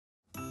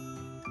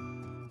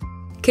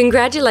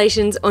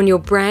Congratulations on your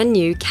brand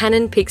new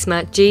Canon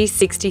PIXMA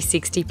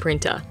G6060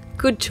 printer.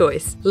 Good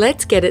choice.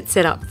 Let's get it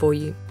set up for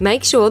you.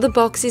 Make sure the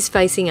box is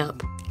facing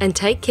up and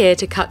take care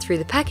to cut through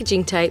the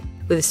packaging tape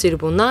with a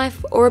suitable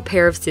knife or a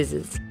pair of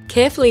scissors.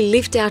 Carefully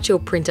lift out your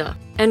printer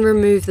and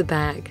remove the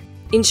bag.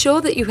 Ensure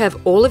that you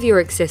have all of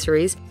your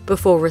accessories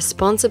before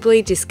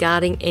responsibly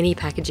discarding any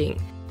packaging.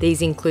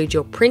 These include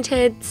your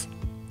printheads,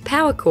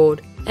 power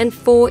cord, and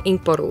 4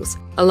 ink bottles,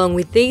 along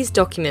with these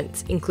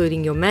documents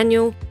including your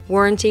manual,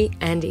 warranty,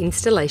 and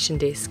installation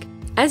disc.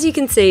 As you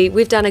can see,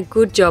 we've done a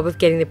good job of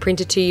getting the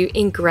printer to you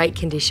in great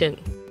condition.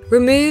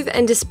 Remove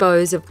and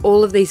dispose of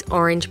all of these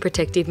orange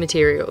protective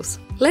materials.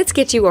 Let's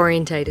get you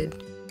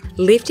orientated.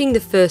 Lifting the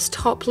first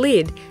top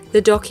lid,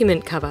 the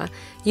document cover,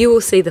 you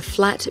will see the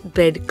flat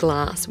bed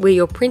glass where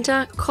your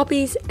printer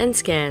copies and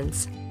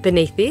scans.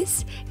 Beneath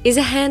this is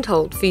a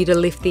handhold for you to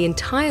lift the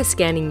entire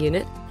scanning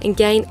unit and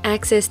gain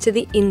access to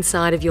the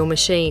inside of your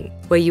machine,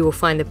 where you will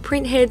find the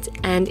print heads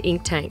and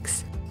ink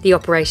tanks. The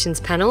operations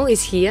panel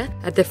is here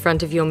at the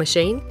front of your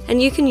machine,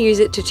 and you can use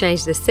it to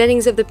change the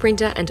settings of the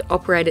printer and to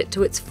operate it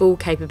to its full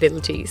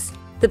capabilities.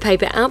 The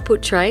paper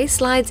output tray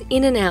slides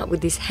in and out with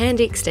this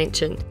handy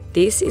extension.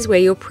 This is where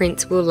your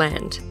prints will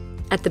land.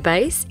 At the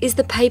base is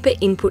the paper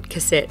input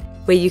cassette,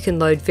 where you can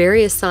load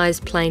various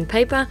sized plain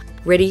paper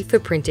ready for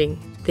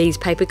printing. These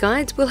paper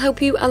guides will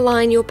help you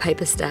align your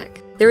paper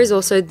stack. There is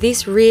also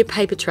this rear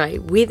paper tray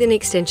with an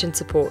extension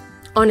support.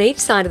 On each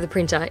side of the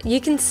printer, you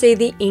can see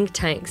the ink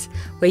tanks,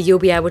 where you'll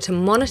be able to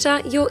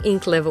monitor your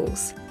ink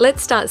levels.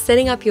 Let's start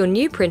setting up your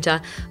new printer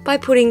by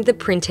putting the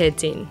print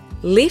heads in.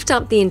 Lift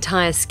up the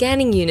entire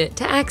scanning unit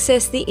to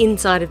access the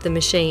inside of the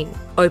machine.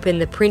 Open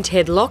the print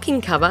head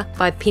locking cover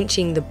by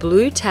pinching the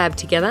blue tab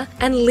together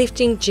and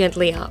lifting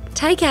gently up.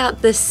 Take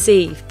out the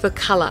C for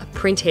colour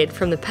print head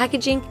from the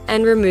packaging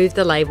and remove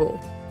the label.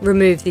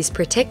 Remove this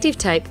protective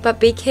tape, but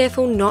be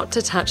careful not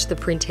to touch the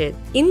print head.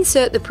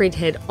 Insert the print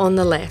head on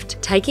the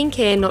left, taking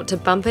care not to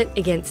bump it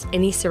against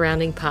any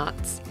surrounding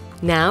parts.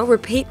 Now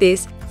repeat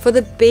this for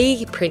the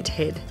B print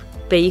head,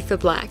 B for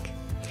black.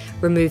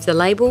 Remove the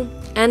label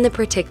and the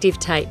protective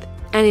tape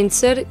and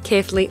insert it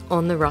carefully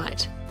on the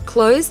right.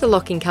 Close the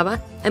locking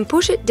cover and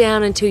push it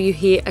down until you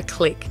hear a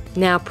click.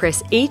 Now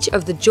press each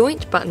of the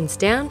joint buttons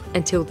down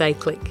until they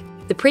click.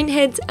 The print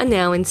heads are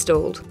now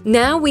installed.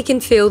 Now we can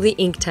fill the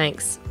ink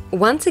tanks.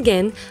 Once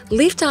again,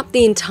 lift up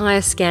the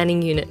entire scanning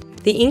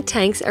unit. The ink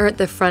tanks are at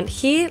the front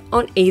here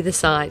on either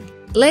side.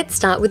 Let's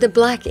start with the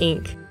black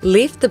ink.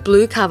 Lift the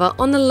blue cover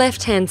on the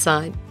left-hand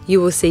side. You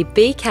will see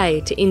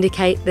BK to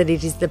indicate that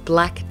it is the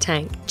black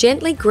tank.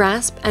 Gently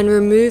grasp and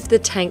remove the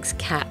tank's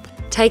cap.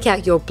 Take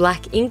out your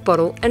black ink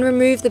bottle and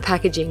remove the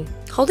packaging.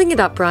 Holding it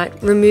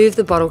upright, remove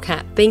the bottle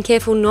cap, being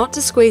careful not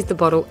to squeeze the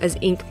bottle as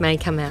ink may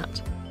come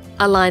out.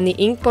 Align the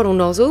ink bottle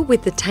nozzle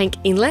with the tank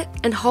inlet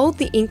and hold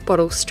the ink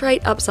bottle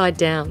straight upside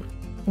down.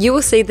 You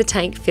will see the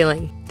tank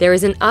filling. There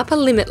is an upper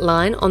limit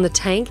line on the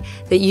tank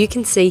that you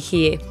can see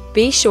here.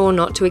 Be sure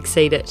not to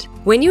exceed it.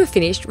 When you are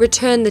finished,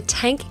 return the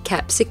tank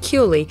cap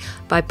securely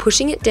by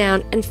pushing it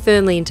down and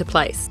firmly into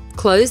place.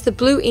 Close the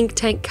blue ink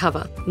tank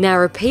cover. Now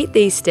repeat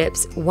these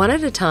steps one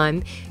at a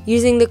time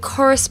using the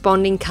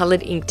corresponding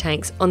coloured ink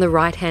tanks on the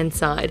right hand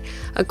side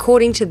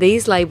according to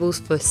these labels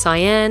for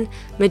cyan,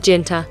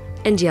 magenta,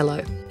 and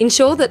yellow.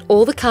 Ensure that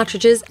all the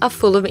cartridges are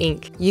full of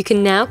ink. You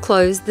can now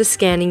close the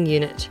scanning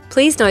unit.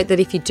 Please note that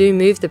if you do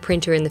move the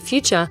printer in the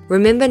future,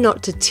 remember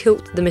not to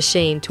tilt the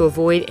machine to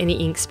avoid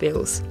any ink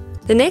spills.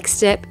 The next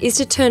step is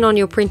to turn on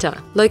your printer.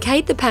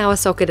 Locate the power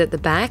socket at the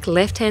back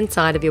left-hand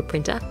side of your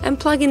printer and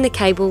plug in the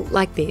cable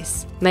like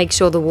this. Make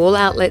sure the wall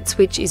outlet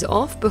switch is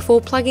off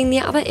before plugging the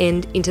other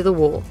end into the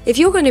wall. If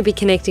you're going to be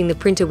connecting the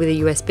printer with a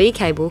USB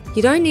cable,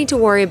 you don't need to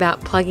worry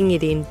about plugging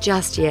it in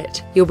just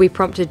yet. You'll be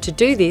prompted to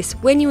do this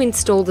when you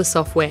install the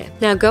software.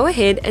 Now go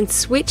ahead and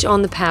switch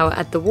on the power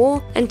at the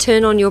wall and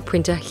turn on your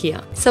printer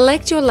here.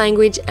 Select your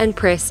language and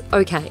press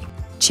OK.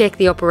 Check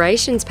the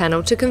operations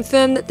panel to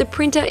confirm that the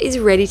printer is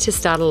ready to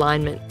start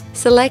alignment.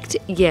 Select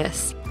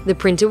Yes. The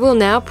printer will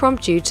now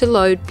prompt you to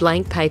load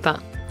blank paper.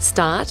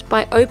 Start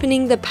by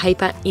opening the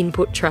paper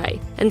input tray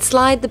and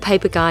slide the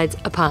paper guides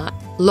apart.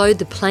 Load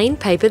the plain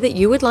paper that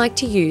you would like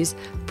to use,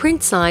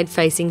 print side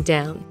facing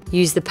down.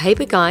 Use the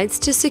paper guides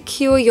to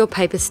secure your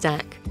paper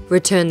stack.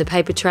 Return the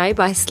paper tray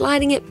by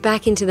sliding it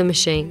back into the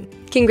machine.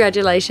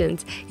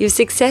 Congratulations! You've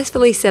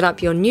successfully set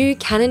up your new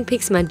Canon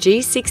PIXMA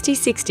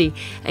G6060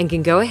 and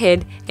can go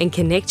ahead and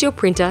connect your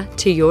printer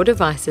to your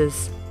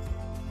devices.